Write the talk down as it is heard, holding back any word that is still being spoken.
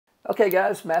Okay,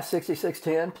 guys, Math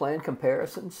 6610, plan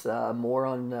comparisons, more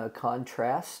on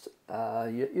contrast.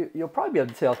 You'll probably be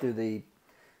able to tell through the,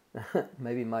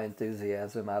 maybe my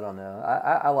enthusiasm, I don't know.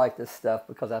 I like this stuff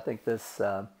because I think this,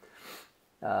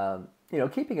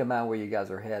 keeping in mind where you guys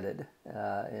are headed,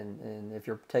 and if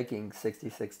you're taking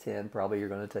 6610, probably you're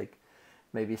going to take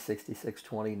maybe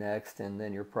 6620 next, and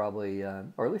then you're probably,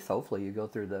 or at least hopefully you go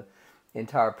through the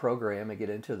entire program and get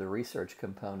into the research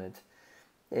component.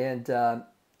 And I'll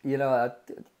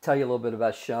tell you a little bit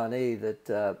about Shawnee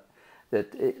that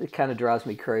it kind of drives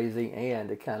me crazy, and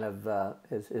it kind of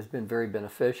has been very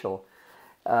beneficial.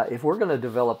 If we're going to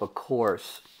develop a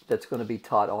course that's going to be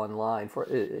taught online for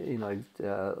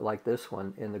like this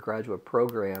one in the graduate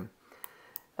program,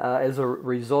 as a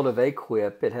result of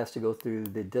AQUIP, it has to go through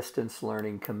the Distance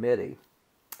Learning Committee,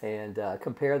 and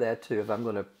compare that to if I'm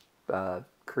going to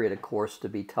create a course to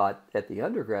be taught at the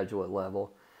undergraduate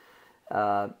level.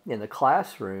 In the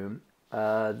classroom,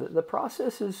 the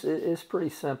process is pretty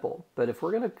simple. But if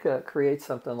we're going to create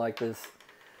something like this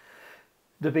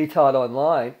to be taught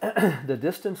online, the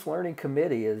Distance Learning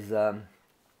Committee is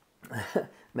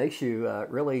makes you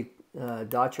really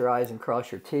dot your I's and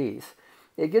cross your T's.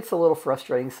 It gets a little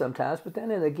frustrating sometimes, but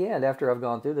then and again, after I've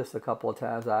gone through this a couple of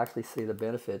times, I actually see the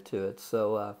benefit to it.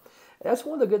 So that's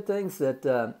one of the good things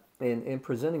that in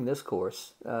presenting this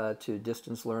course to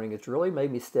distance learning, it's really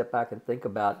made me step back and think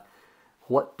about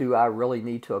what do I really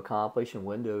need to accomplish, and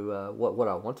when do what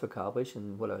I want to accomplish,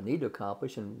 and what I need to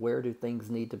accomplish, and where do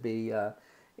things need to be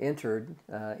entered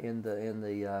in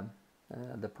the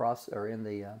process, or in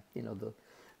the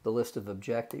list of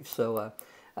objectives. So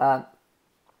I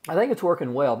think it's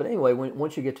working well. But anyway,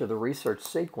 once you get to the research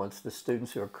sequence, the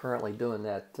students who are currently doing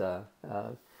that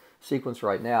sequence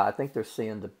right now, I think they're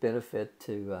seeing the benefit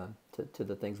to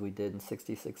the things we did in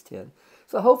 6610.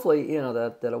 So hopefully,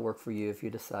 that'll work for you if you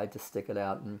decide to stick it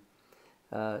out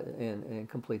and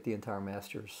complete the entire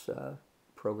master's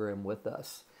program with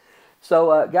us.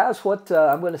 So guys, what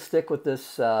I'm going to stick with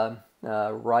this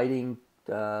writing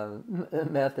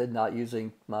method, not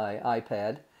using my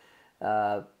iPad.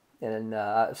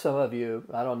 Some of you,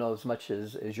 I don't know as much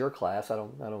as your class. I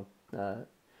don't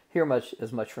hear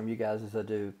as much from you guys as I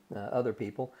do other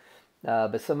people.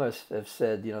 But some of us have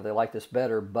said, they like this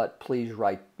better, but please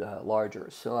write larger.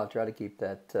 So I'll try to keep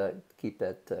that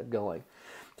going.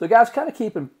 So guys, kind of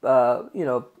keeping, where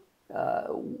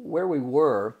we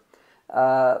were,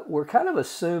 we're kind of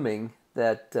assuming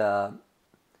that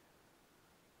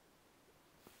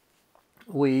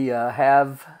we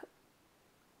have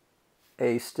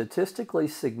a statistically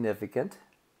significant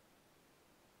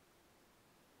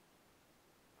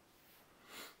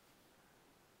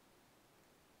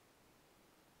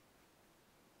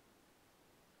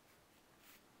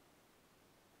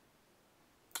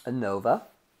ANOVA,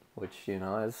 which,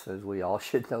 as we all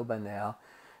should know by now,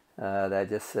 that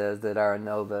just says that our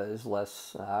ANOVA is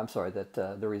less,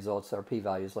 that the results, our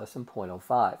p-value is less than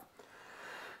 0.05.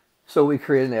 So we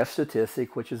create an F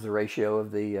statistic, which is the ratio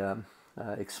of the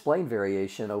explained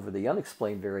variation over the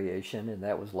unexplained variation, and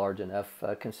that was large enough,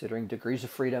 considering degrees of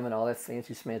freedom and all that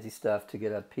fancy smancy stuff, to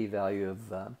get a p-value of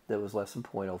that was less than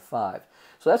 0.05.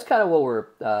 So that's kind of what we're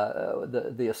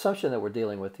the assumption that we're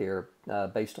dealing with here,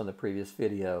 based on the previous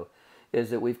video, is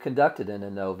that we've conducted an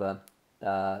ANOVA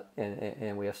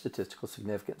and we have statistical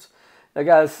significance. Now,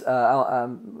 guys, I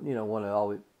want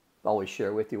to always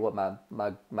share with you what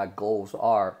my goals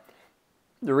are.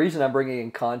 The reason I'm bringing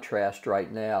in contrast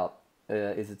right now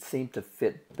is it seemed to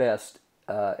fit best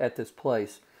at this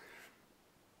place,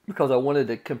 because I wanted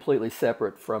it completely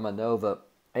separate from ANOVA,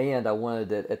 and I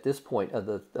wanted it at this point of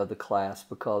the class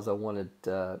because I wanted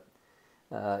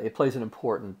it plays an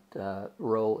important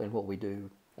role in what we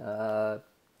do. I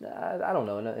don't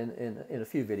know, in a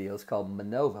few videos called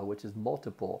MANOVA, which is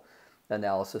multiple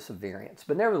analysis of variance.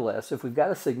 But nevertheless, if we've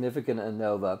got a significant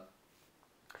ANOVA,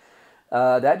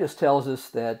 that just tells us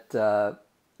that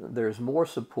there's more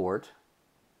support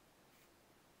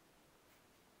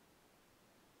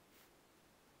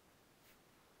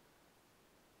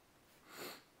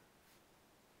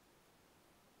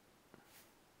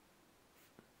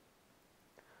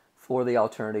for the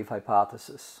alternative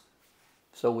hypothesis.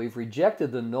 So we've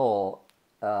rejected the null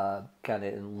kind of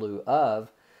in lieu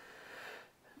of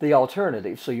the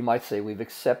alternative. So you might say we've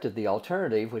accepted the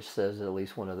alternative, which says that at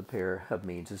least one of the pair of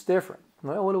means is different.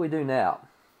 Well, what do we do now?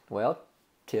 Well,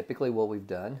 typically what we've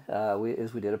done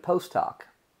is we did a post hoc.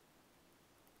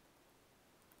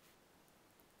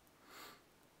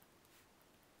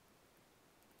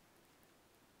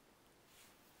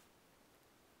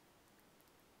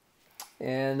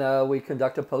 And we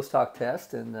conduct a post hoc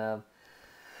test, and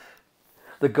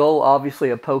The goal, obviously,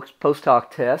 of post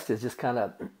hoc test is just kind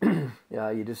of,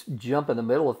 you just jump in the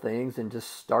middle of things and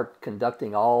just start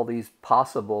conducting all these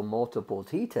possible multiple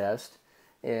t-tests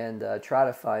and try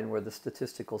to find where the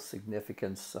statistical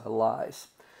significance lies.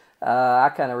 I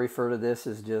kind of refer to this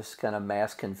as just kind of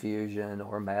mass confusion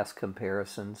or mass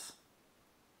comparisons.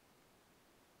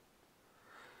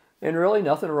 And really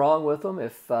nothing wrong with them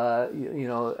if,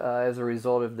 as a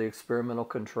result of the experimental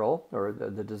control or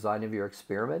the design of your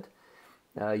experiment,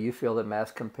 you feel that mass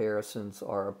comparisons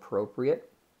are appropriate,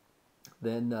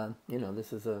 then,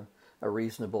 this is a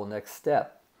reasonable next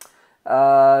step.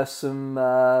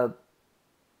 Some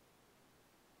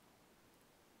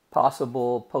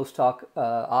possible post hoc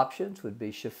options would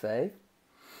be Scheffé.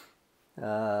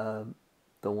 The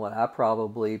one I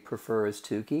probably prefer is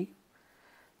Tukey.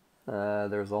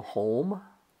 There's a Holm.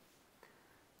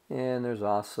 And there's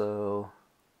also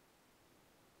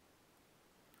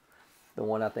the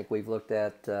one I think we've looked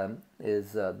at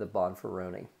is the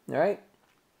Bonferroni. All right?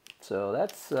 So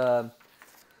that's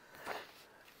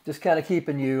just kind of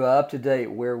keeping you up to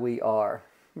date where we are.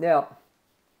 Now,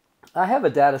 I have a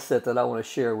data set that I want to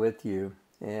share with you.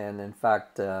 And in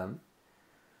fact, I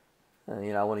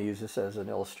want to use this as an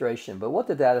illustration. But what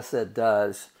the data set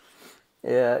does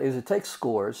is it takes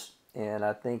scores, and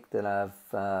I think that I've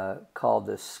called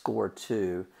this score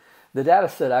 2. The data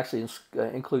set actually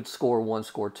includes score 1,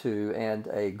 score 2, and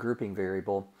a grouping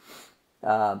variable.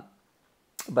 I'm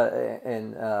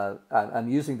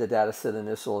using the data set in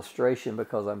this illustration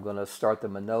because I'm going to start the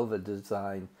MANOVA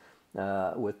design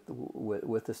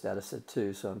with this data set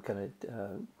too. So I'm kind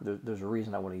of there's a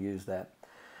reason I want to use that.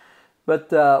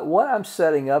 But what I'm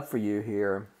setting up for you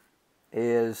here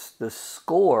is the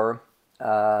score,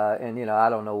 and I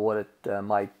don't know what it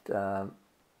might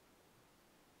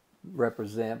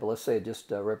represent, but let's say it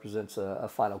just represents a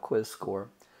final quiz score.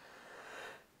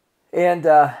 And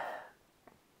the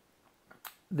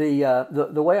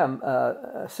way I'm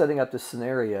setting up this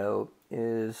scenario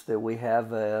is that we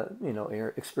have a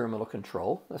experimental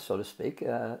control, so to speak,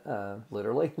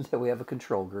 literally, that we have a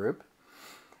control group,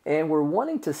 and we're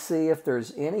wanting to see if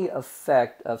there's any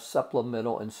effect of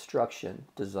supplemental instruction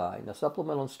design. Now,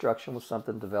 supplemental instruction was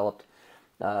something developed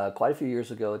quite a few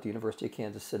years ago at the University of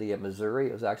Kansas City at Missouri.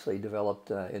 It was actually developed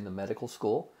in the medical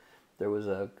school. There was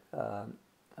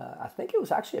I think it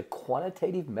was actually a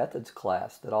quantitative methods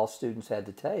class that all students had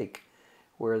to take,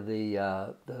 where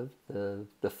the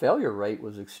failure rate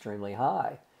was extremely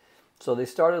high. So they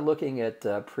started looking at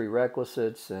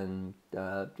prerequisites and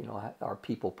are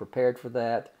people prepared for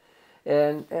that?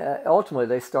 And ultimately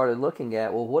they started looking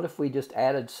at, well, what if we just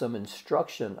added some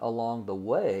instruction along the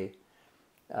way?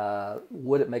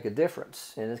 Would it make a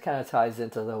difference? And it kind of ties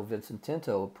into the whole Vincent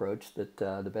Tinto approach that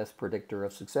the best predictor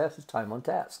of success is time on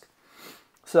task.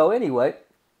 So anyway,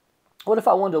 what if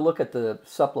I wanted to look at the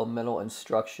supplemental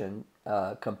instruction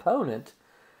component,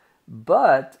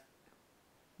 but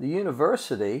the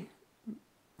university,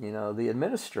 the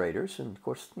administrators, and of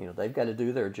course, they've got to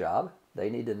do their job. They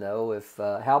need to know if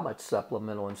how much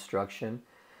supplemental instruction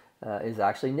is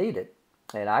actually needed.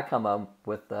 And I come up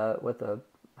with a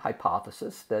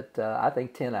hypothesis that I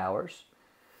think 10 hours,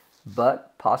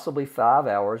 but possibly 5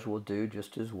 hours will do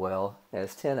just as well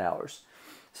as 10 hours.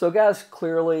 So guys,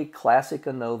 clearly classic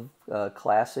one-way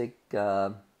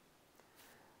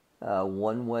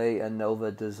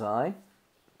ANOVA design,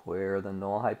 where the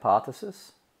null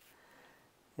hypothesis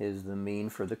is the mean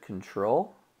for the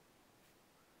control.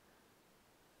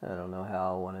 I don't know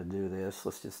how I want to do this.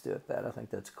 Let's just do it that. I think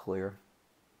that's clear.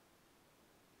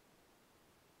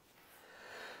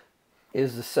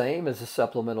 Is the same as the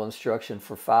supplemental instruction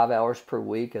for 5 hours per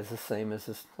week, as the same as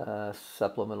the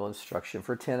supplemental instruction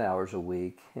for 10 hours a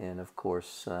week. And of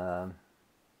course, I'm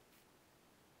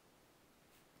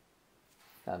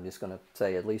just going to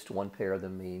say at least one pair of the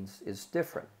means is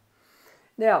different.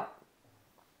 Now,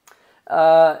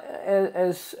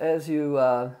 as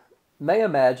you may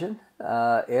imagine,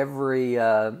 every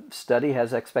study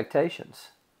has expectations.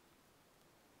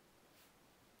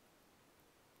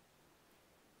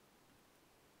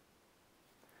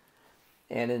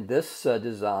 And in this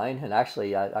design, and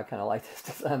actually I kind of like this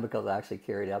design because I actually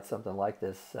carried out something like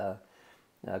this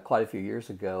quite a few years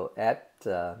ago at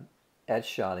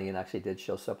Shawnee, and actually did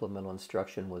show supplemental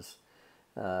instruction was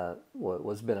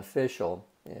beneficial,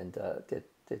 and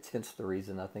it's hence the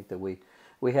reason I think that we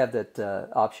have that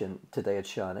option today at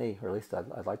Shawnee, or at least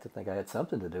I'd like to think I had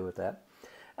something to do with that.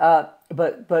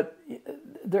 But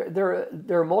there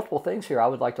are multiple things here I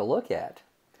would like to look at.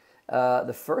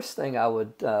 The first thing I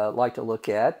would like to look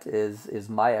at is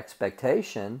my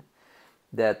expectation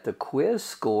that the quiz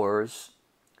scores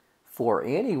for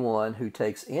anyone who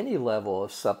takes any level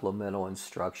of supplemental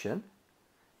instruction,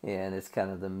 and it's kind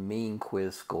of the mean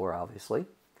quiz score, obviously,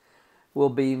 will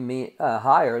be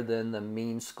higher than the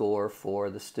mean score for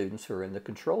the students who are in the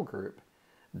control group.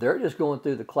 They're just going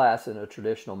through the class in a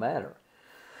traditional manner.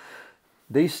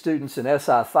 These students in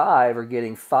SI5 are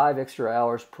getting 5 extra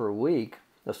hours per week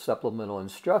of supplemental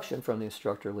instruction from the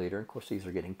instructor leader. Of course, these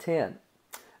are getting 10.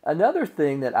 Another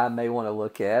thing that I may want to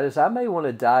look at is I may want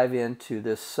to dive into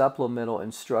this supplemental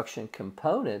instruction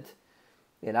component,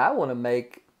 and I want to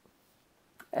make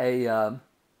a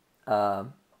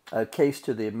case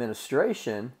to the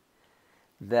administration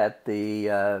that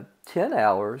the 10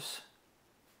 hours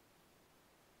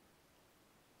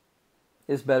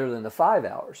is better than the 5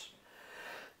 hours.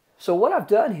 So what I've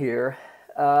done here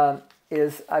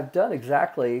is I've done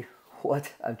exactly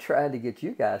what I'm trying to get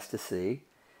you guys to see.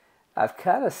 I've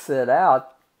kind of set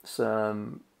out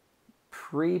some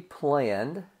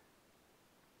pre-planned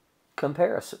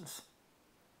comparisons.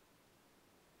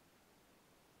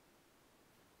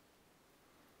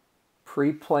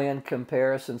 Pre-planned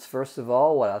comparisons, first of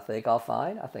all, what I think I'll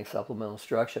find, I think supplemental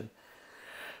instruction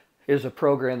is a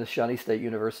program that Shawnee State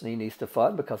University needs to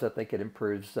fund because I think it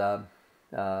improves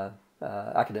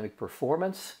academic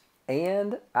performance,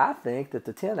 and I think that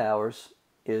the 10 hours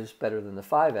is better than the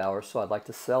 5 hours, so I'd like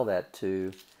to sell that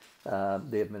to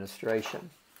the administration.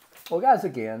 Well, guys,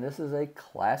 again, this is a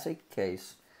classic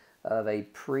case of a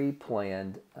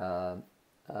pre-planned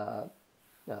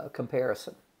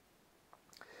comparison.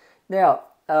 Now,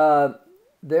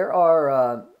 there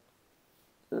are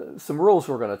some rules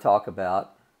we're going to talk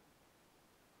about.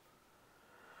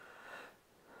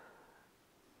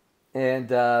 And,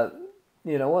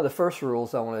 you know, one of the first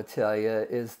rules I want to tell you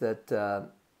is that,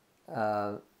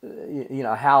 you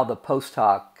know, how the post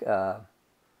hoc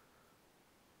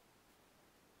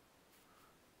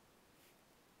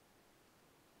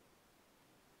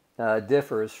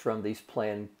differs from these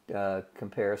planned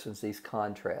comparisons, these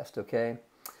contrasts, okay?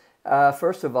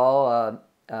 First of all,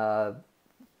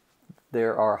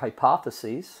 there are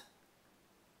hypotheses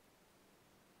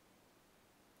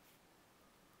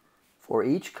for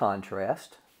each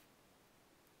contrast,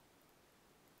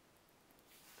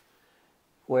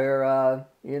 where,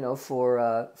 you know,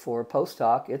 for post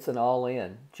hoc, it's an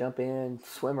all-in. Jump in,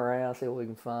 swim around, see what we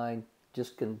can find.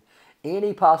 Just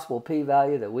any possible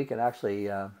p-value that we can actually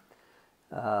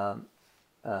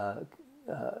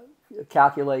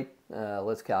calculate,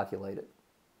 let's calculate it.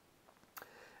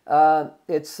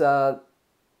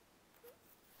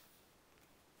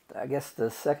 I guess the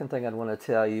second thing I'd want to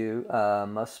tell you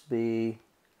must be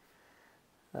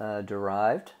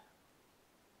derived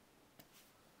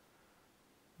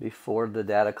before the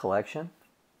data collection.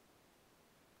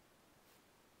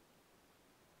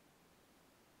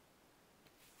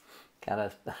 Kind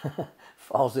of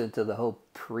falls into the whole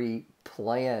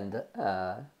pre-planned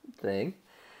thing.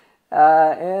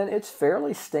 And it's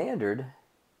fairly standard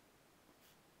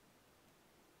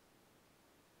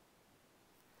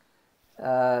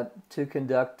to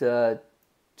conduct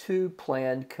 2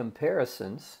 planned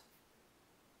comparisons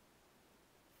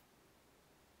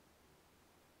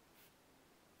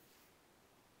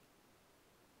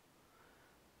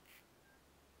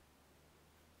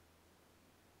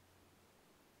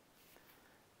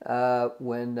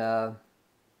when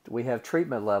we have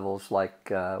treatment levels like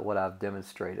what I've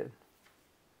demonstrated.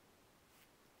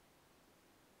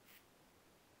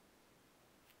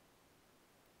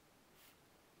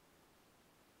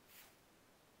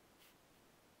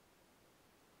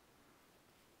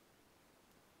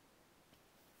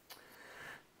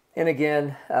 And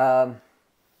again,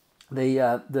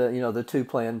 the 2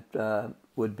 planned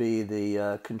would be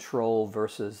the control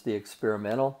versus the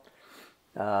experimental,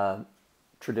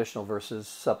 traditional versus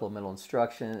supplemental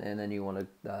instruction, and then you want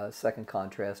to second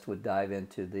contrast would dive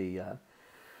into the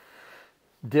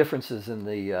differences in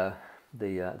the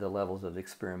levels of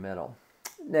experimental.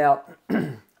 Now,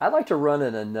 I'd like to run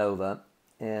an ANOVA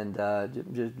and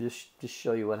just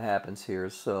show you what happens here.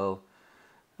 So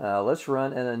let's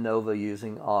run an ANOVA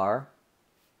using R.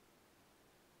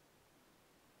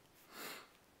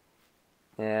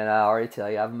 And I already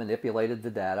tell you, I've manipulated the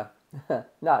data.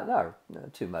 not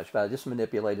too much, but I just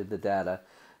manipulated the data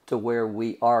to where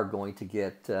we are going to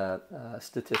get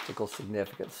statistical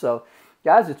significance. So,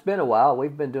 guys, it's been a while.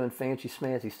 We've been doing fancy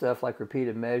schmancy stuff like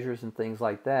repeated measures and things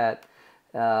like that.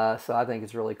 So I think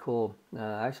it's really cool,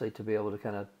 actually, to be able to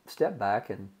kind of step back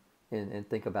and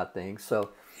think about things.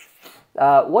 So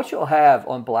what you'll have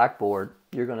on Blackboard,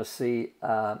 you're going to see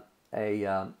a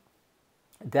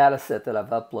data set that I've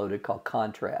uploaded called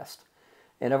Contrast.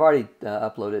 And I've already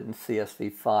uploaded it in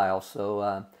CSV file.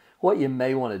 So what you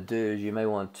may want to do is you may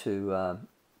want to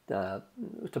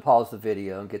pause the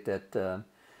video and get that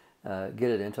get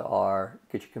it into R,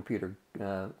 get your computer,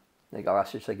 or I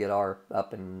should say get R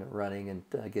up and running, and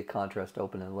get Contrast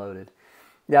open and loaded.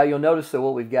 Now you'll notice that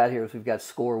what we've got here is we've got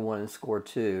score 1 and score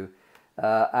 2.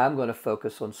 I'm going to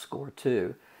focus on score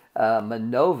 2.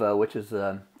 MANOVA, which is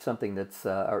something that's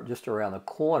just around the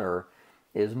corner,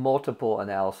 is multiple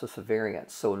analysis of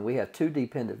variance. So when we have two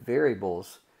dependent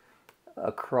variables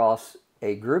across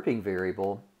a grouping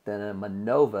variable, then a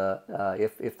MANOVA,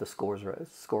 if the scores are,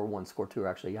 score 1, score 2 are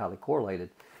actually highly correlated,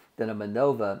 then a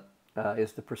MANOVA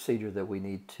is the procedure that we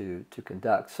need to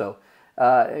conduct. So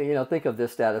think of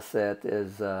this data set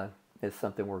as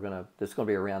something that's going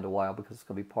to be around a while, because it's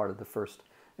going to be part of the first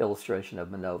illustration of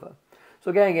MANOVA.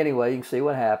 So gang, anyway, you can see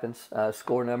what happens.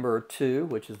 Score number 2,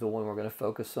 which is the one we're going to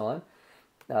focus on,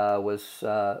 was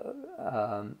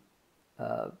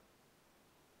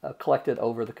collected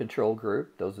over the control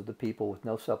group. Those are the people with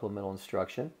no supplemental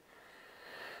instruction.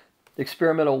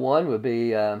 Experimental 1 would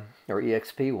be, or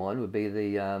EXP1 would be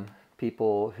the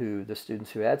the students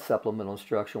who had supplemental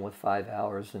instruction with 5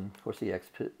 hours, and of course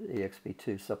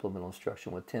EXP2 supplemental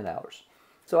instruction with 10 hours.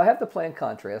 So I have the planned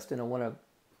contrast, and I want to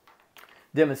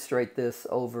demonstrate this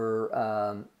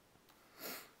over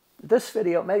this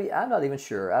video. Maybe, I'm not even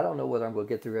sure. I don't know whether I'm going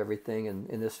to get through everything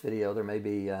in this video. There may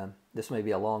be this may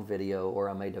be a long video, or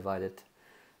I may divide it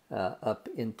up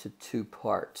into 2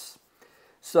 parts.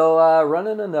 So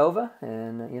running ANOVA,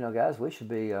 and guys, we should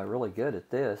be really good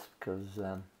at this, because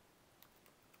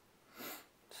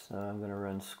so I'm going to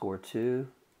run score 2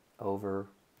 over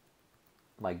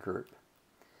my group.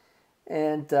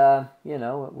 And,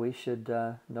 we should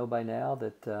know by now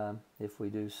that if we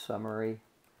do summary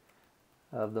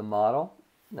of the model,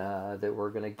 that we're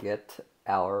going to get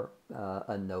our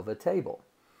ANOVA table.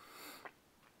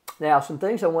 Now, some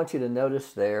things I want you to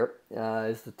notice there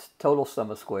is the total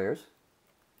sum of squares.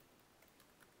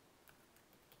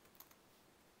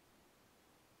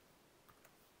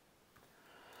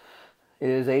 It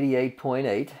is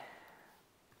 88.8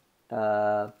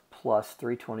 plus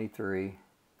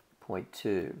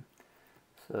 323.2.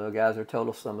 So guys, our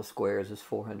total sum of squares is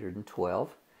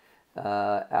 412.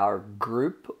 Our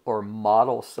group or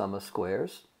model sum of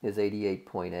squares is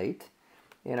 88.8.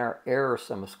 And our error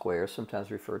sum of squares,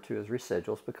 sometimes referred to as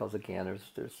residuals, because again,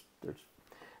 there's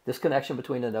this connection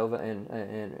between ANOVA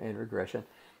and regression,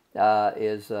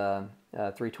 is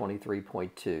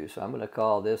 323.2. So I'm going to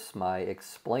call this my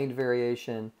explained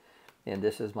variation, and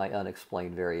this is my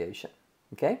unexplained variation.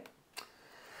 Okay?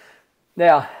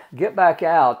 Now, get back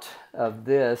out of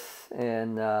this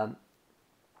and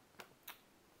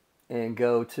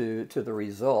go to the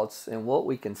results. And what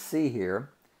we can see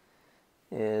here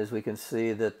is we can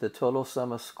see that the total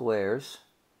sum of squares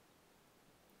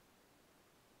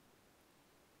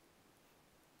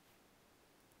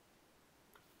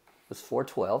was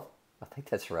 412. I think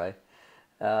that's right.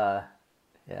 Yeah,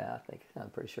 I'm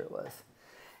pretty sure it was.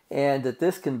 And that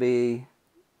this can be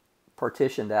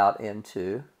partitioned out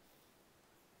into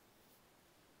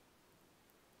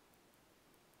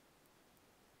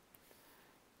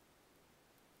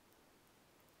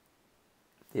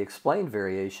the explained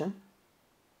variation,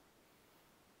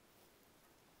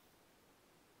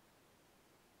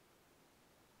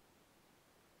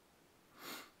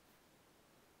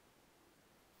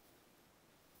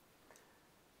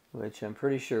 which I'm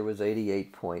pretty sure was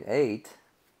 88.8,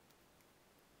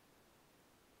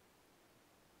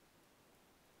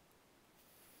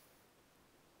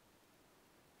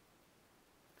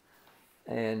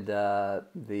 and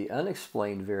the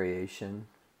unexplained variation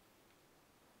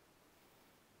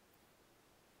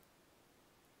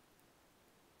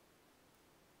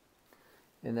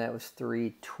and that was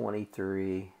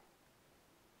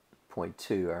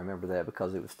 323.2. I remember that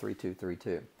because it was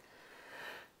 3232.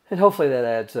 And hopefully that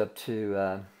adds up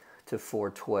to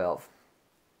 412.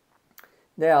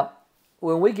 Now,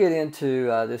 when we get into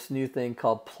this new thing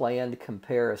called planned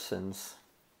comparisons,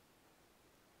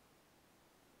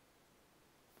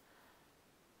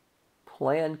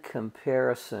 planned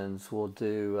comparisons will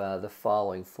do the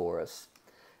following for us.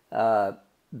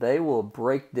 They will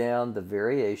break down the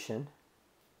variation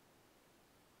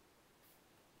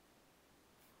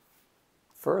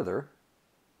further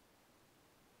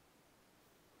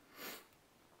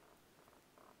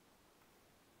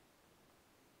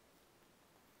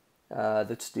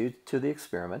that's due to the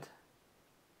experiment.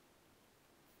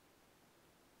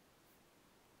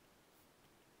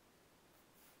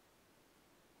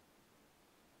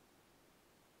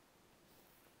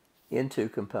 Into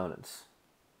components.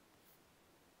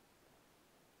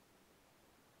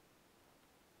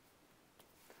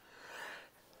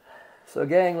 So,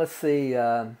 gang, let's see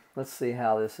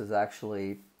how this is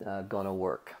actually going to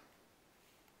work.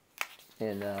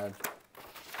 And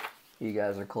you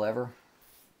guys are clever.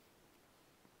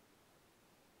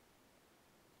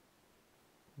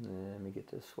 Let me get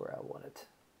this where I want it.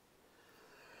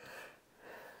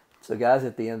 So, guys,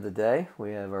 at the end of the day,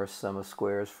 we have our sum of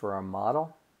squares for our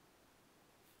model,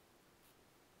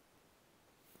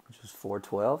 which is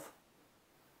 412.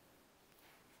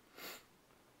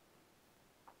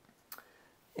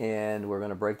 And we're going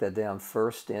to break that down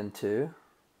first into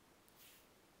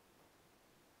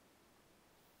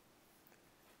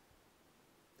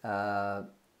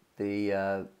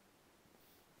the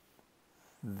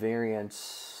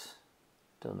variance,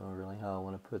 don't know really how I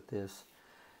want to put this,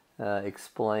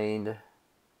 explained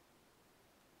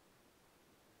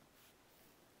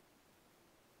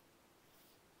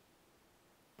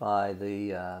by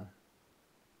the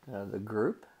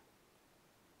group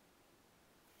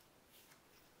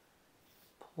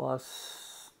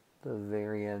plus the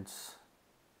variance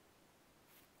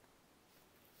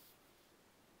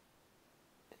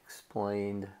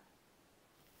explained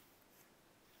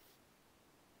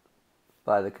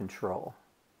by the control.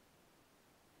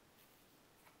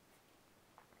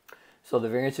 So the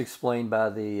variance explained by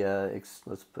the,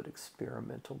 let's put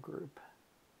experimental group.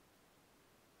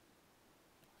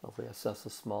 Hopefully that's not so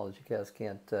small that you guys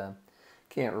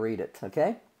can't read it,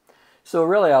 okay? So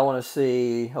really I want to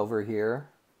see over here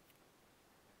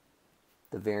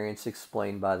the variance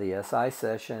explained by the SI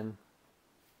session,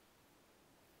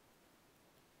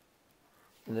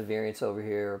 and the variance over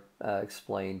here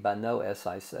explained by no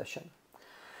SI session.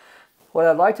 What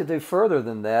I'd like to do further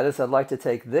than that is I'd like to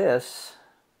take this,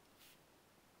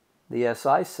 the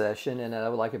SI session, and I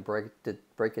would like to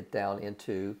break it down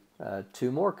into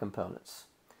two more components.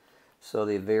 So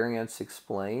the variance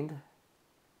explained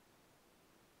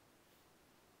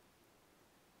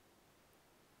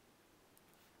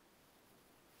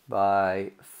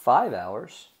by 5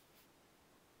 hours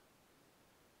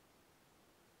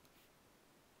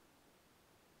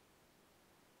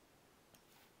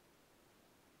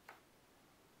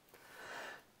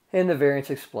and the variance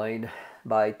explained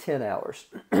by 10 hours.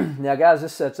 Now guys,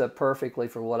 this sets up perfectly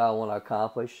for what I want to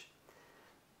accomplish.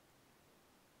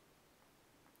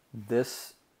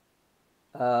 This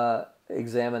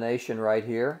examination right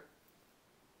here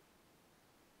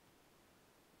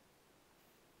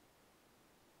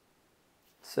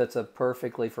sets up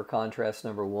perfectly for contrast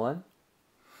number 1.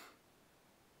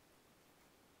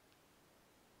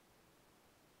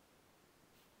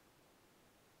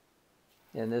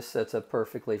 And this sets up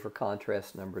perfectly for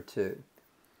contrast number 2.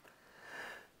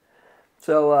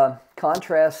 So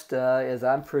contrast, as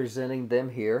I'm presenting them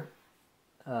here,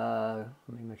 let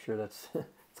me make sure that's it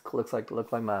looks like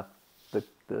my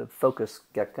the focus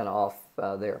got kind of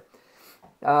off there.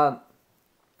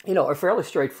 You know, are fairly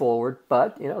straightforward,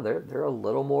 but you know they're a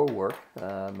little more work,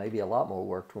 maybe a lot more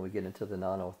work when we get into the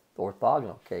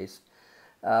non-orthogonal case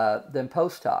than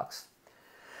post hocs.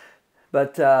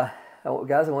 But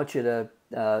guys, I want you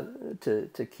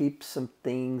to keep some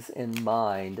things in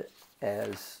mind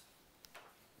as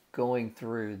going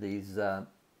through these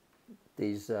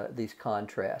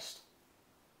contrasts.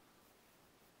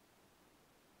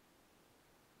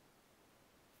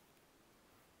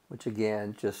 Which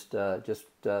again, just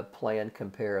planned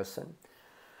comparison.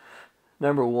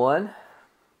 Number 1,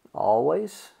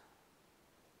 always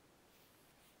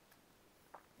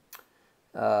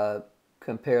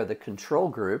compare the control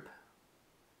group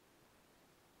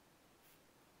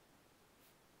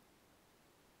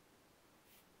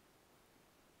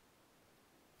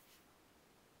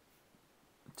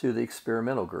to the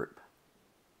experimental group.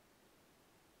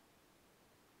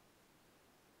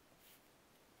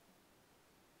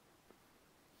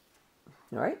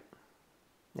 All right,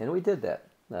 and we did that,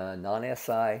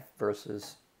 non-SI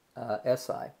versus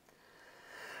SI.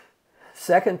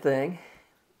 Second thing,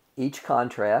 each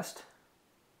contrast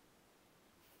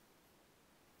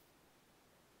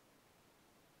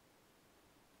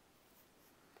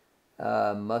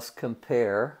must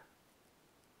compare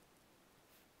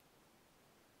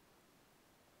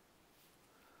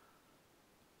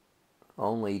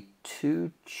only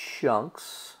 2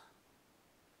 chunks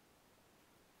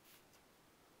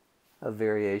of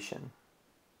variation.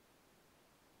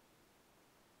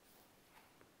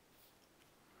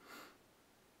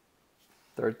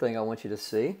 Third thing I want you to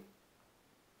see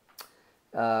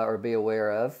or be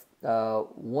aware of,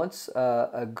 once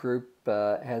a group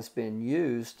has been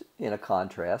used in a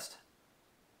contrast,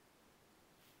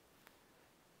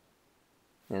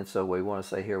 and so we want to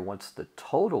say here, once the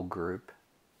total group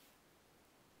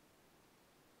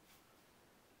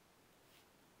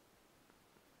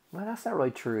Well, that's not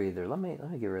really true either. Let me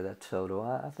get rid of that total.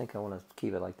 I think I want to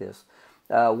keep it like this.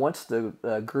 Once the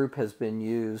group has been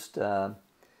used, uh,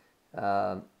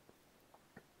 let's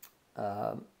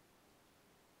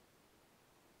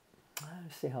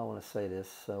see how I want to say this.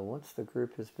 So once the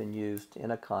group has been used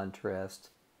in a contrast,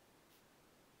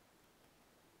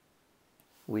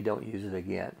 we don't use it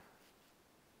again.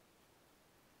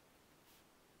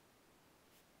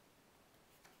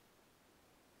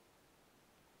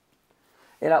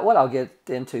 And what I'll get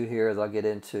into here is I'll get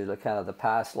into the kind of the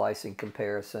pi slicing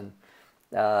comparison.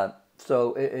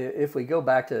 So if we go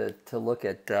back to look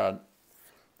at the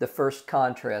first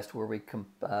contrast where we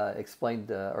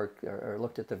explained or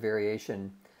looked at the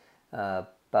variation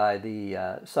by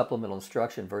the supplemental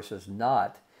instruction versus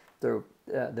not, the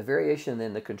variation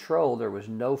in the control, there was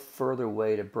no further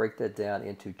way to break that down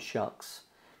into chunks.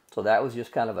 So that was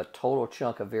just kind of a total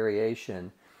chunk of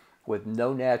variation with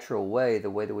no natural way,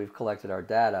 the way that we've collected our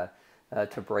data,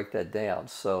 to break that down.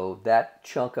 So that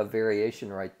chunk of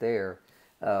variation right there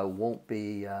won't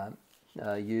be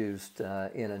used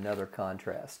in another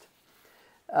contrast.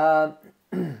 So,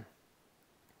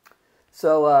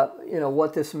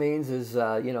 what this means is,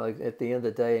 at the end of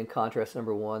the day, in contrast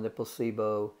number one, the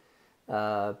placebo,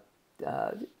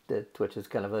 which is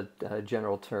kind of a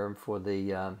general term for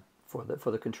the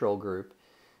control group,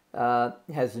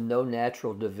 has no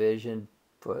natural division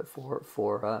for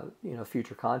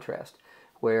future contrast.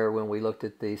 Where when we looked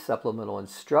at the supplemental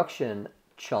instruction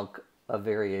chunk of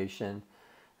variation,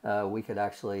 we could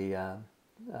actually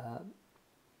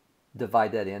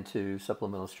divide that into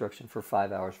supplemental instruction for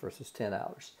 5 hours versus 10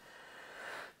 hours.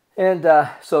 And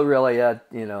so really, I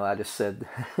just said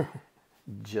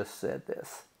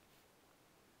this.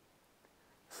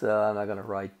 So I'm not going to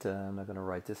write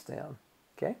this down.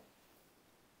 Okay.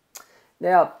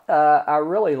 Now I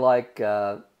really like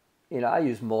I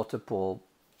use multiple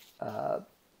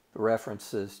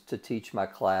references to teach my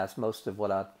class. Most of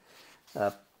what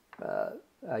I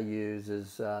use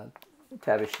is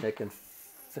Tabishnik and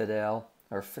Fiddle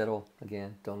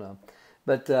again, don't know.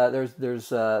 But there's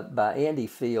by Andy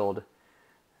Field,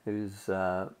 who's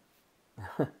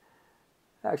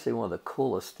actually one of the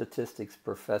coolest statistics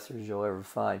professors you'll ever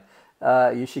find.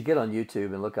 You should get on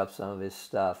YouTube and look up some of his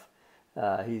stuff.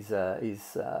 He's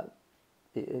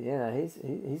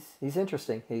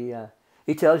interesting.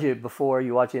 He tells you before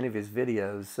you watch any of his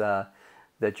videos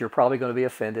that you're probably going to be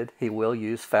offended. He will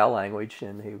use foul language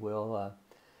and he will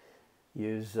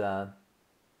use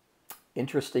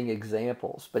interesting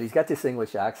examples. But he's got this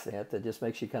English accent that just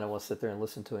makes you kind of want to sit there and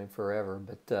listen to him forever.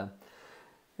 But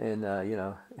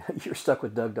you're stuck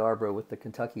with Doug Darbro with the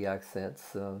Kentucky accent,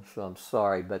 so I'm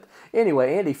sorry. But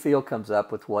anyway, Andy Field comes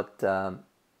up with what I'm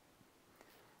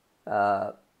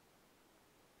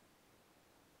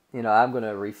going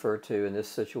to refer to in this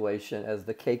situation as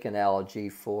the cake analogy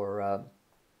for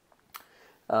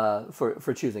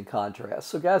choosing contrast.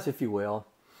 So guys, if you will,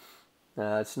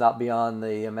 it's not beyond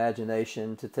the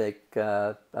imagination to take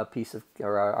a piece of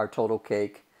our total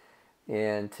cake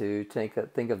and to think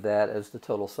of that as the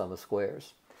total sum of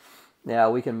squares. Now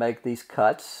we can make these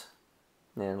cuts,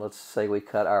 and let's say we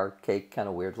cut our cake kind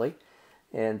of weirdly,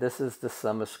 and this is the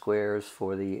sum of squares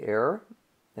for the error,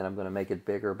 and I'm going to make it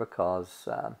bigger because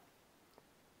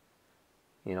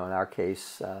in our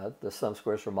case the sum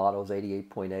squares for model is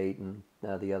 88.8 and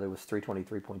the other was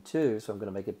 323.2, so I'm going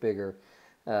to make it bigger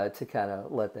to kind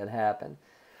of let that happen.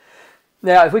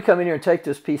 Now if we come in here and take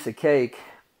this piece of cake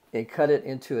and cut it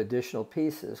into additional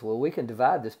pieces, well, we can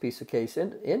divide this piece of cake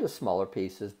into smaller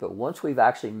pieces, but once we've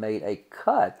actually made a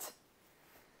cut,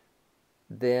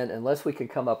 then unless we can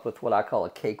come up with what I call a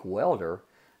cake welder,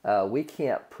 we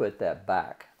can't put that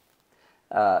back.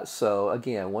 So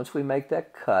again, once we make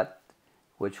that cut,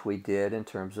 which we did in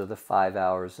terms of the 5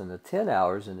 hours and the 10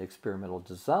 hours in experimental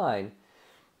design,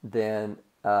 then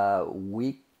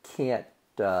we can't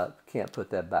put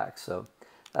that back. So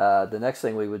the next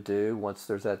thing we would do once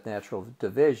there's that natural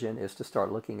division is to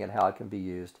start looking at how it can be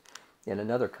used in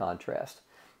another contrast.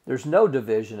 There's no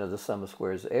division of the sum of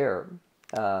squares error.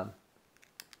 Well,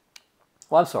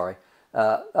 I'm sorry.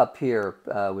 Up here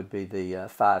would be the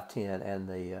 5, 10, and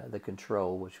the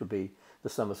control, which would be the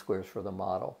sum of squares for the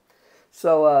model.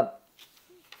 So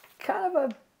kind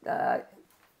of a,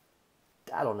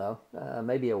 I don't know,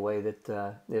 maybe a way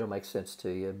that it'll make sense to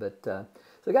you. But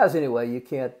so guys, anyway, you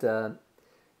can't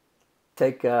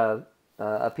take a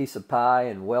piece of pie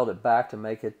and weld it back to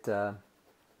make it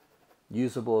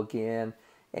usable again,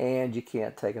 and you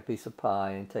can't take a piece of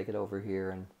pie and take it over here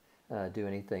and do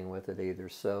anything with it either.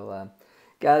 So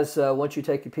guys, once you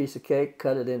take a piece of cake,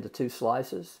 cut it into 2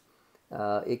 slices.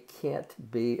 It can't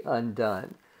be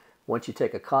undone. Once you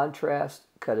take a contrast,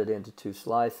 cut it into 2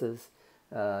 slices,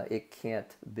 it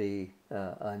can't be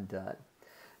undone.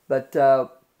 But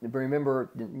remember,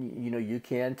 you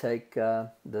can take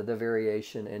the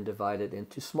variation and divide it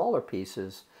into smaller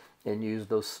pieces and use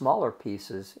those smaller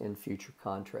pieces in future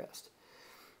contrast.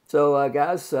 So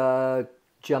guys,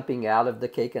 jumping out of the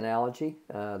cake analogy,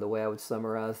 the way I would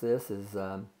summarize this is,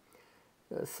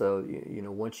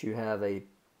 once you have a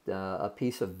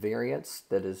piece of variance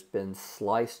that has been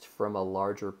sliced from a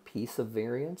larger piece of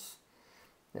variance,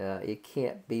 it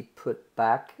can't be put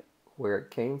back where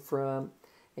it came from,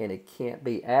 and it can't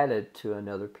be added to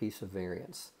another piece of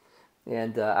variance.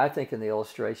 And I think in the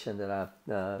illustration that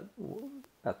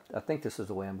I think this is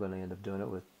the way I'm going to end up doing it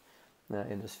with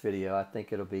in this video. I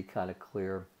think it'll be kind of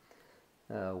clear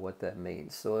what that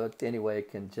means. So anyway,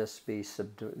 it can just be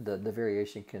the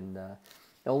variation can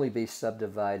only be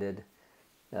subdivided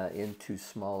into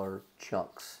smaller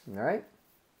chunks. All right.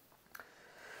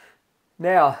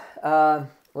 Now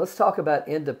let's talk about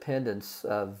independence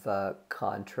of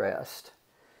contrast.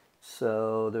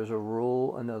 So there's a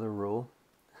rule, another rule.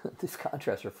 These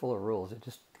contrasts are full of rules. It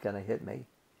just kind of hit me.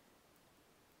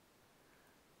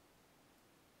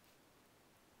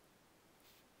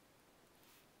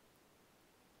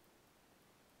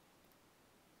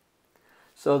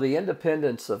 So the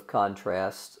independence of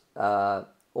contrast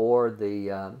or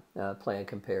the plan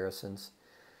comparisons.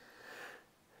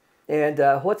 And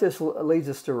what this leads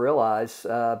us to realize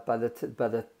by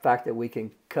the fact that we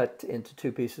can cut into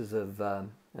 2 pieces of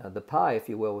the pie, if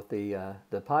you will, with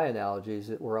the pie analogies,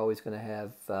 that we're always going to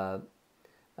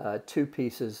have 2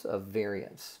 pieces of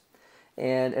variance.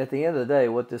 And at the end of the day,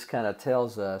 what this kind of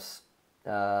tells us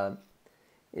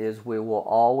is we will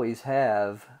always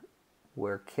have,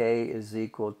 where k is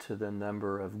equal to the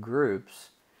number of groups,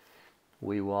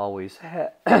 we will always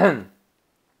have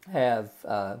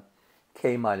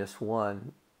k minus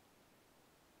 1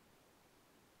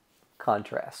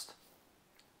 contrast.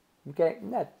 Okay,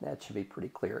 that should be pretty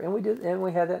clear, and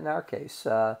we have that in our case.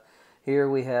 Here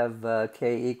we have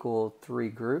k equal 3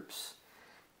 groups,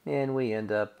 and we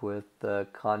end up with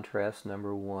contrast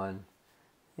number 1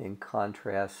 and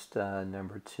contrast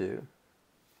number 2.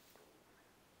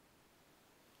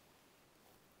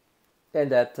 And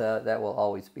that will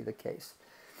always be the case.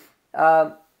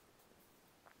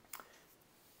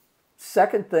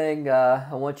 Second thing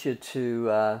I want you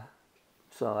to,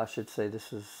 so I should say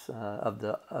this is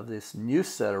of this new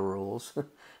set of rules.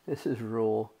 This is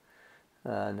rule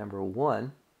number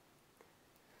 1.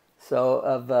 So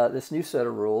of this new set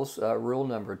of rules, rule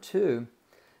number 2,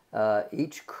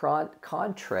 each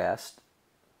contrast.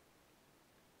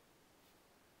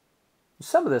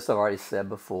 Some of this I've already said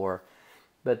before.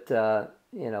 But,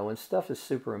 when stuff is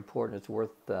super important, it's worth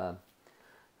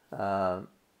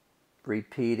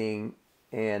repeating,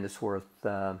 and it's worth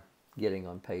getting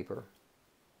on paper.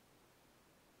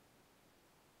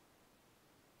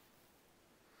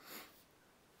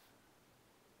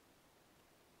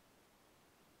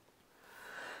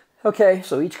 Okay,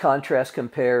 so each contrast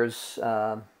compares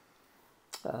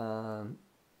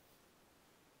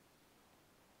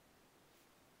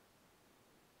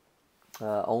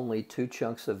only 2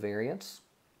 chunks of variance.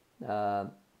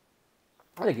 And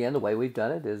again, the way we've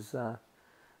done it is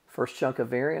first chunk of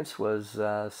variance was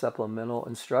supplemental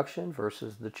instruction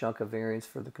versus the chunk of variance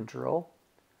for the control.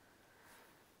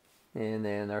 And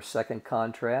then our second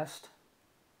contrast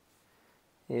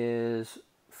is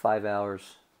 5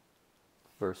 hours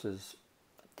versus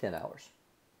 10 hours.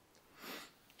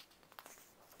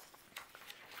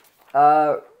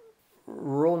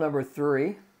 Rule number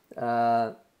 3.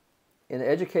 In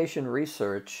education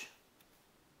research,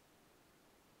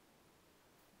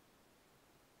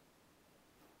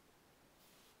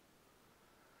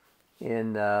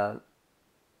 in a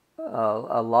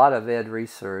lot of ed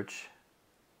research,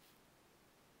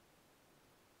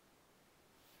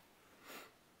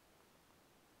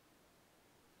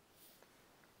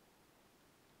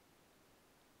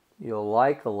 you'll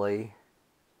likely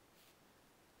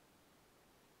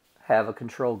have a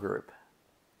control group.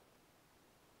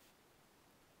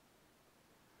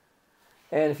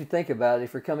 And if you think about it,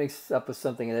 if you're coming up with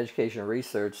something in education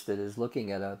research that is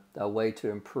looking at a way to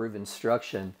improve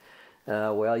instruction,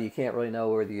 well, you can't really know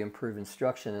whether you improve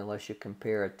instruction unless you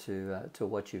compare it to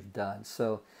what you've done.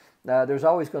 So there's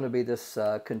always going to be this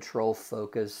control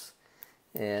focus,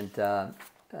 and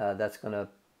that's going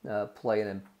to play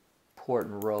an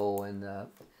important role in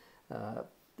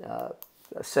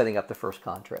setting up the first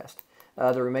contrast.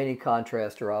 The remaining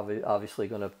contrasts are obviously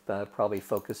going to probably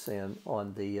focus in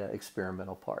on the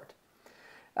experimental part.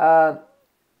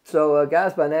 So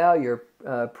guys, by now you're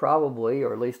probably,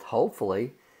 or at least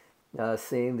hopefully,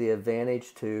 seeing the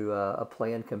advantage to a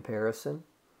planned comparison,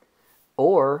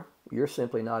 or you're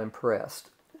simply not impressed.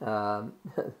 Um,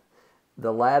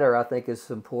 the latter, I think, is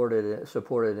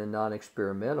supported in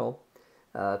non-experimental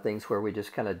things where we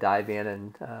just kind of dive in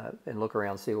and look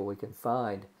around and see what we can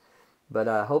find. But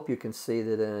I hope you can see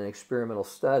that in an experimental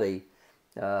study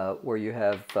where you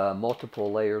have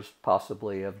multiple layers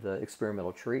possibly of the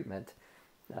experimental treatment,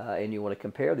 and you want to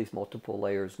compare these multiple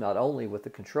layers not only with the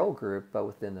control group but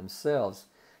within themselves,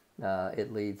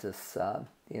 it leads us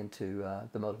into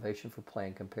the motivation for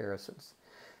planned comparisons.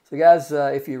 So guys,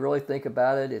 if you really think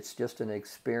about it, it's just an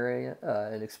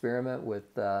experiment with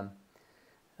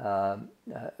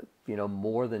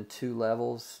more than two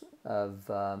levels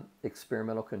of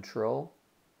experimental control,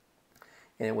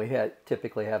 and we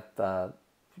typically have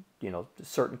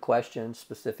certain questions,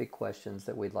 specific questions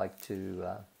that we'd like to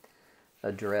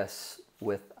address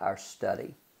with our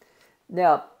study.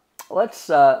 Now, let's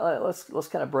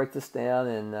kind of break this down,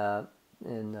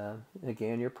 and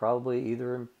again, you're probably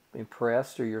either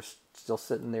impressed or you're still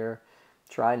sitting there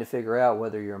trying to figure out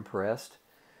whether you're impressed,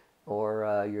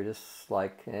 or you're just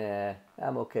like,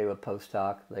 I'm okay with post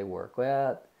hoc, they work.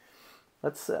 Well,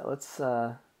 let's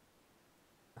not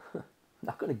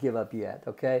going to give up yet,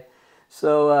 okay?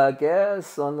 So,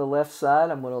 guys, on the left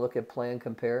side, I'm going to look at planned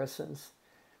comparisons.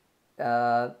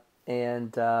 And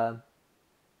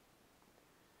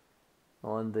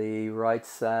on the right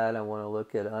side, I want to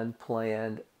look at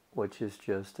unplanned, which is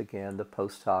just, again, the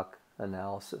post hoc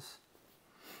analysis.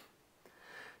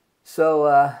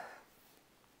 So,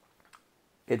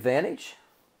 advantage.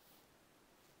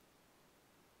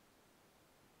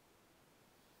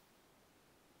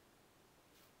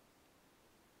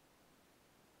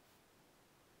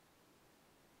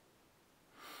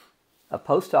 A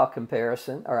post hoc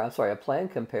comparison, or I'm sorry, a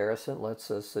planned comparison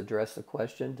lets us address the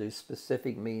question, do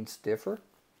specific means differ?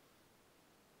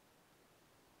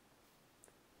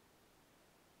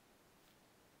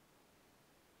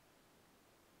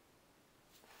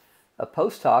 A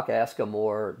post hoc asks a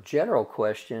more general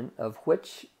question of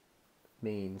which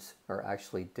means are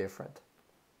actually different.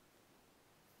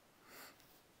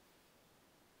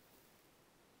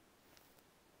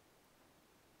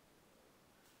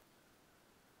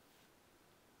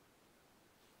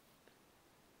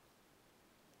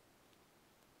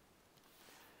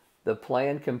 The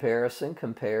planned comparison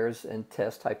compares and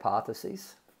tests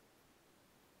hypotheses.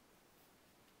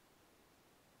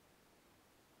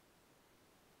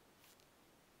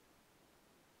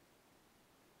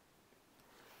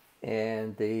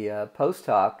 And the post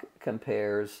hoc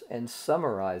compares and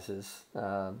summarizes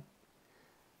the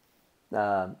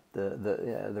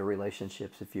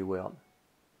relationships, if you will.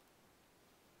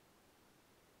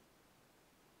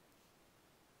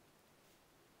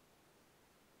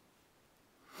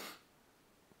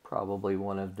 Probably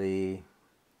one of the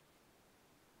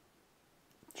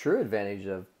true advantage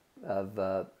of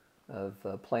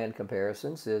planned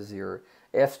comparisons is your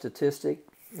F statistic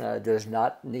does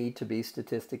not need to be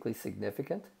statistically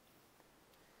significant.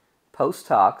 Post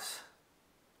hocs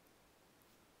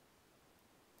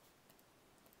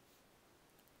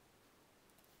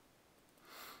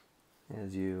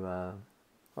as you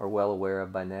are well aware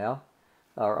of by now,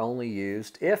 are only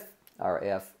used if our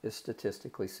F is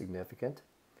statistically significant.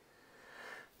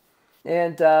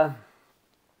 And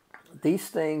these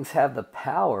things have the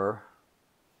power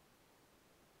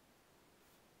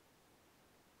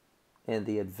and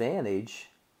the advantage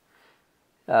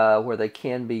where they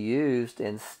can be used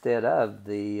instead of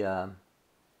the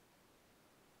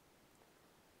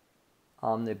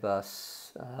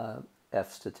omnibus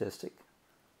F statistic.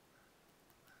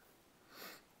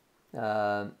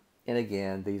 And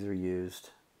again, these are used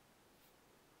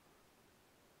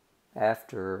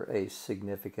after a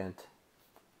significant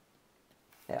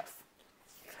F.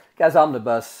 Guys,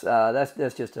 omnibus,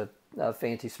 that's just a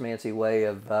fancy smancy way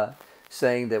of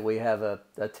saying that we have a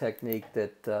technique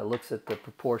that looks at the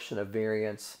proportion of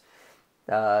variance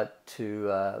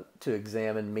to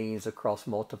examine means across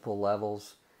multiple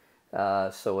levels.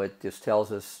 So it just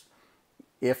tells us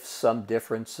if some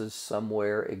differences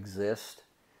somewhere exist.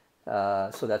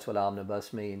 So that's what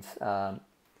omnibus means.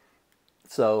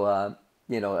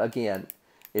 Again,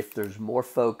 if there's more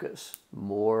focus,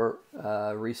 more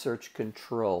research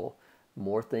control,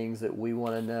 more things that we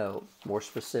want to know, more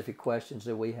specific questions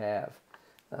that we have,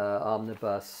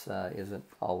 omnibus isn't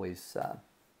always.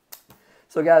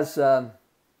 So guys,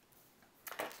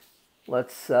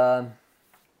 let's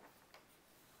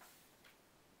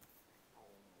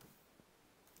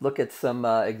look at some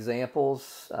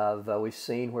examples of we've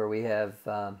seen where we have,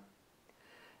 I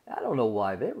don't know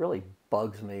why, but it really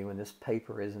bugs me when this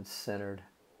paper isn't centered.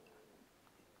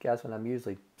 Guys, when I'm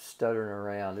usually stuttering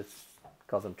around, it's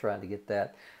because I'm trying to get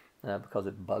that because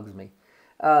it bugs me.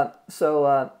 Let's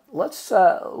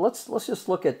just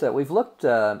look at we've looked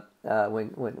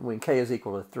when k is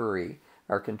equal to 3,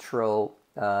 our control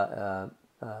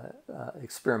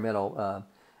experimental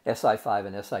SI5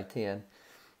 and SI10.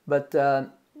 But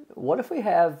what if we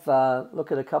have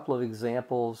look at a couple of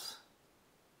examples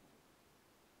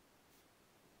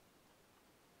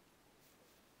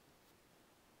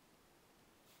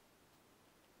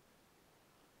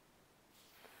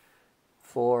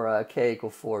for k equal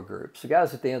 4 groups. So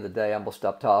guys, at the end of the day, I'm going to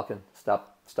stop talking,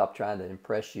 stop trying to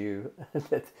impress you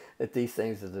that these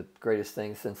things are the greatest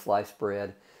things since sliced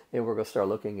bread, and we're going to start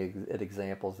looking at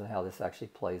examples and how this actually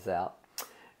plays out.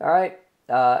 All right,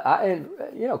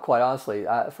 quite honestly,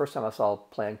 first time I saw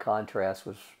planned contrast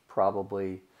was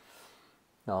probably,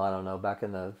 no, I don't know, back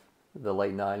in the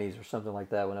late 90s or something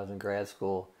like that when I was in grad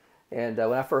school. And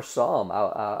when I first saw them,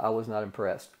 I was not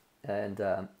impressed. And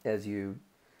as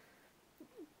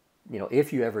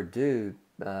if you ever do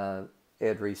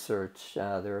ed research,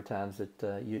 there are times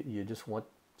that you just want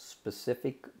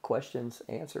specific questions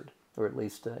answered, or at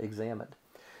least examined.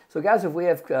 So guys, if we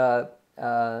have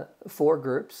 4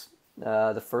 groups,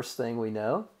 the first thing we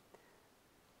know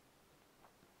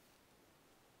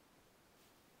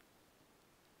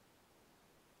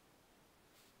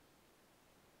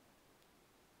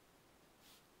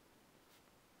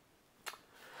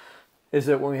is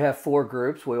that when we have 4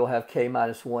 groups, we will have k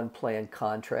minus 1 planned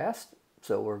contrast.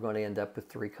 So we're going to end up with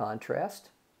 3 contrast.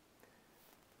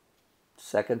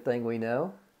 Second thing we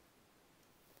know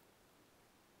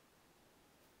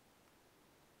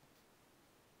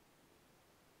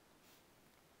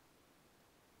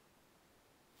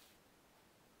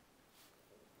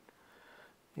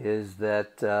is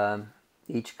that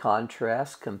each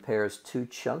contrast compares 2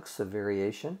 chunks of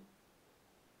variation.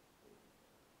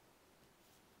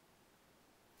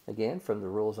 Again, from the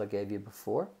rules I gave you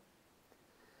before.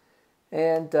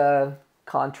 And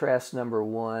contrast number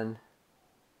 1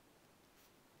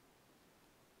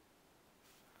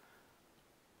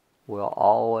 will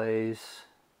always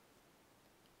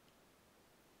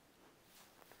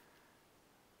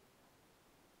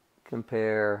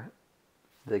compare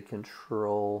the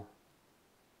control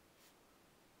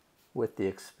with the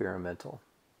experimental.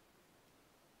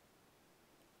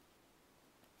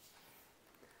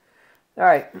 All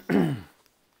right,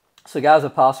 so guys, a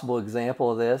possible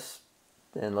example of this,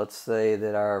 and let's say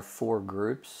that our 4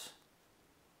 groups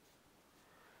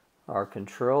are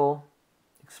control,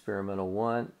 experimental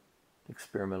 1,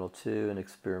 experimental 2, and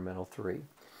experimental 3.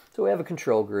 So we have a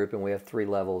control group and we have 3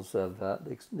 levels of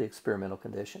the experimental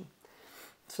condition.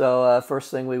 So first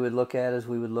thing we would look at is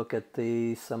we would look at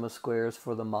the sum of squares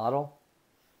for the model.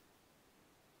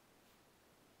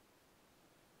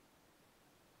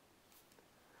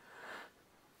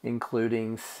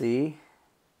 Including C,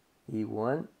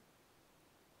 E1,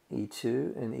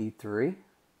 E2, and E3.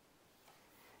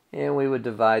 And we would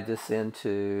divide this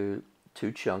into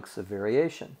 2 chunks of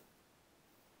variation.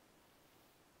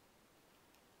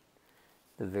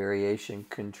 The variation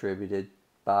contributed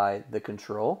by the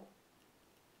control,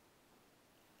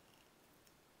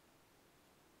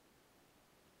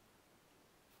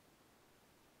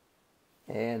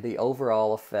 and the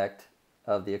overall effect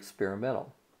of the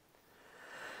experimental.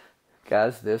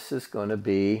 Guys, this is going to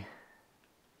be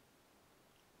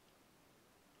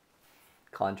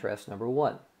contrast number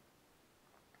 1.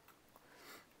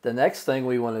 The next thing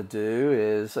we want to do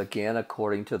is, again,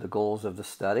 according to the goals of the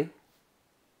study,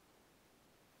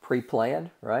 pre-planned,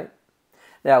 right?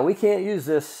 Now, we can't use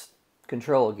this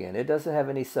control again. It doesn't have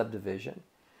any subdivision.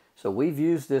 So we've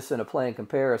used this in a planned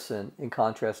comparison in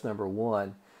contrast number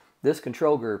 1. This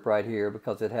control group right here,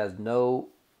 because it has no,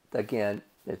 again,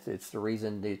 it's the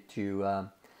reason that you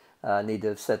need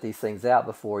to set these things out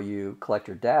before you collect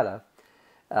your data.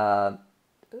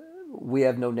 We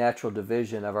have no natural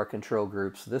division of our control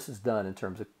groups. This is done in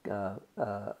terms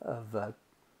of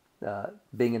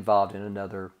being involved in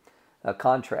another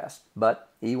contrast. But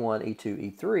E1,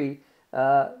 E2,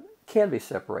 E3 can be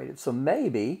separated. So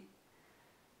maybe,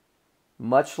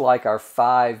 much like our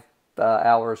 5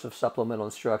 hours of supplemental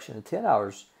instruction and 10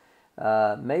 hours,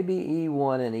 maybe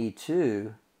E1 and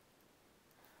E2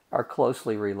 are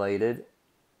closely related,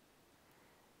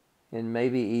 and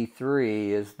maybe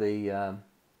E3 is the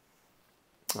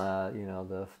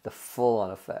the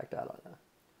full-on effect. I don't know.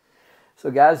 So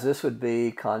guys, this would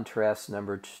be contrast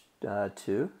number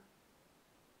 2,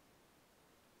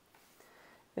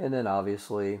 and then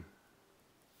obviously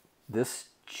this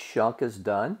chunk is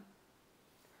done,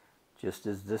 just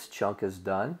as this chunk is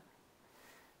done.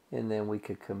 And then we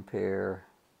could compare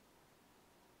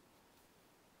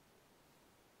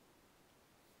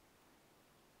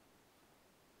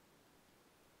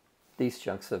these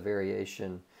chunks of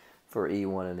variation for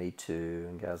E1 and E2.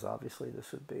 And guys, obviously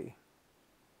this would be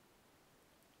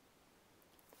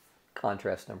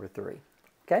contrast number 3.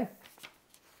 Okay.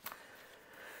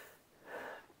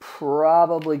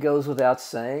 Probably goes without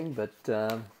saying, but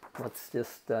let's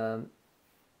just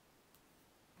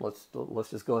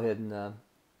go ahead and I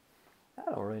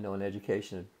don't really know in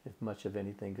education if much of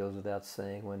anything goes without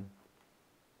saying when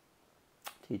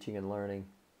teaching and learning.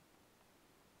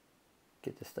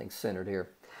 Get this thing centered here.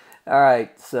 All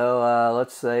right, so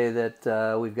let's say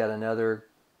that we've got another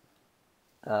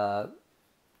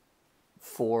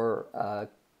 4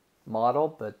 model,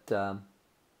 but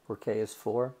where k is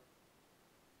 4.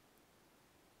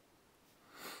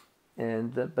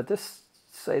 And but this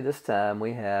time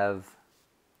we have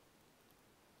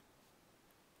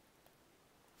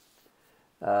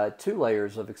 2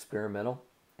 layers of experimental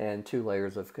and 2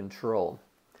 layers of control.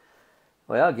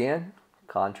 Well, again,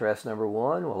 contrast number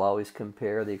 1, we'll always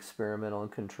compare the experimental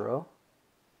and control.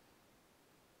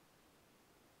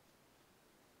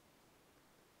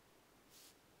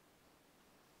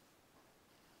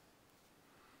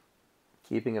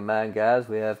 Keeping in mind, guys,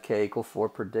 we have k equal 4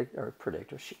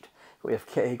 predictor. Shoot, we have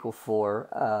k equal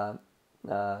 4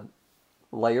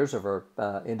 layers of our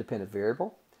independent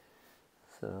variable.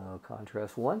 So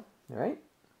contrast 1. All right.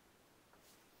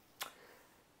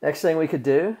 Next thing we could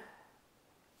do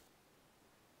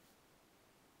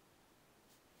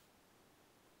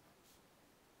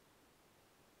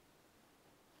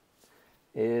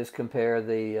is compare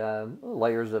the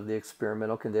layers of the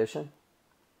experimental condition.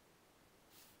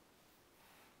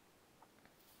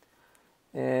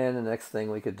 And the next thing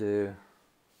we could do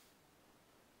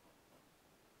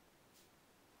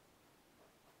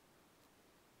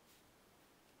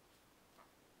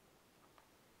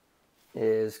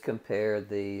is compare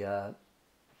the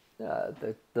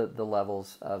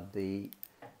levels of the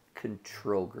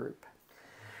control group.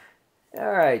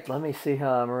 All right, let me see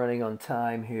how I'm running on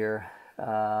time here.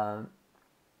 Yeah,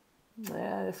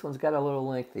 this one's got a little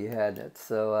lengthy, hadn't it?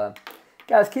 So,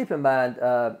 guys, keep in mind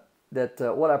that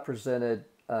what I presented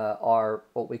are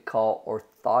what we call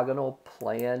orthogonal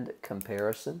planned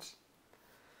comparisons.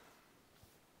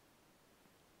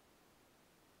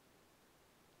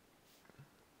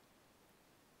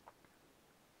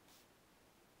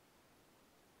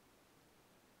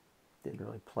 Didn't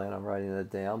really plan on writing that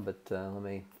down, but let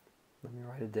me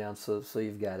write it down so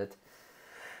you've got it.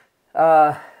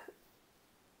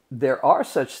 There are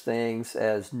such things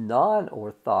as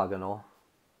non-orthogonal.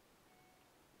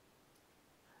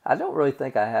 I don't really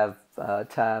think I have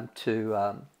time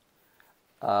to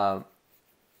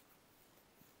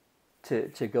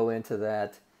go into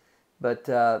that, but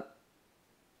a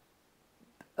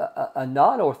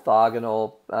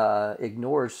non-orthogonal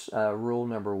ignores rule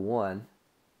number 1.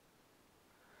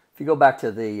 If you go back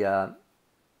to the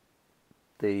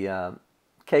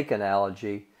cake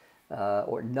analogy,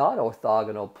 or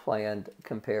non-orthogonal planned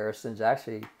comparisons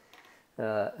actually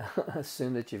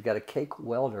assume that you've got a cake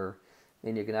welder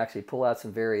and you can actually pull out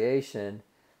some variation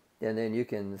and then you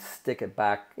can stick it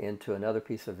back into another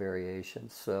piece of variation.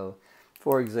 So,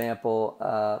 for example,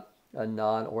 a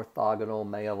non-orthogonal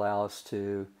may allow us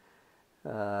to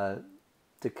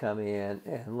come in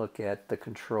and look at the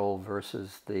control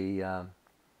versus the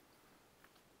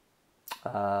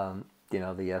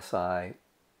the SI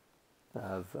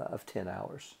of 10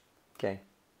 hours. Okay,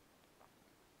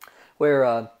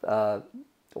 where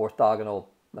orthogonal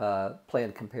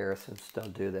planned comparisons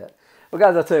don't do that. Well,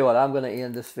 guys, I'll tell you what, I'm going to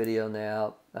end this video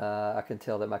now. I can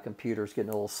tell that my computer's getting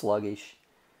a little sluggish.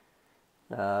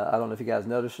 I don't know if you guys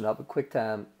noticed or not, but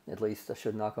QuickTime, at least I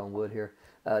should knock on wood here,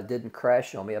 didn't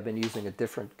crash on me. I've been using a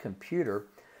different computer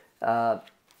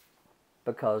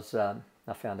because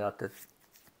I found out that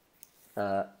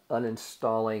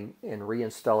uninstalling and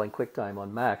reinstalling QuickTime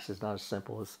on Macs is not as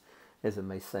simple as it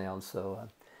may sound. So,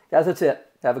 guys, that's it.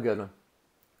 Have a good one.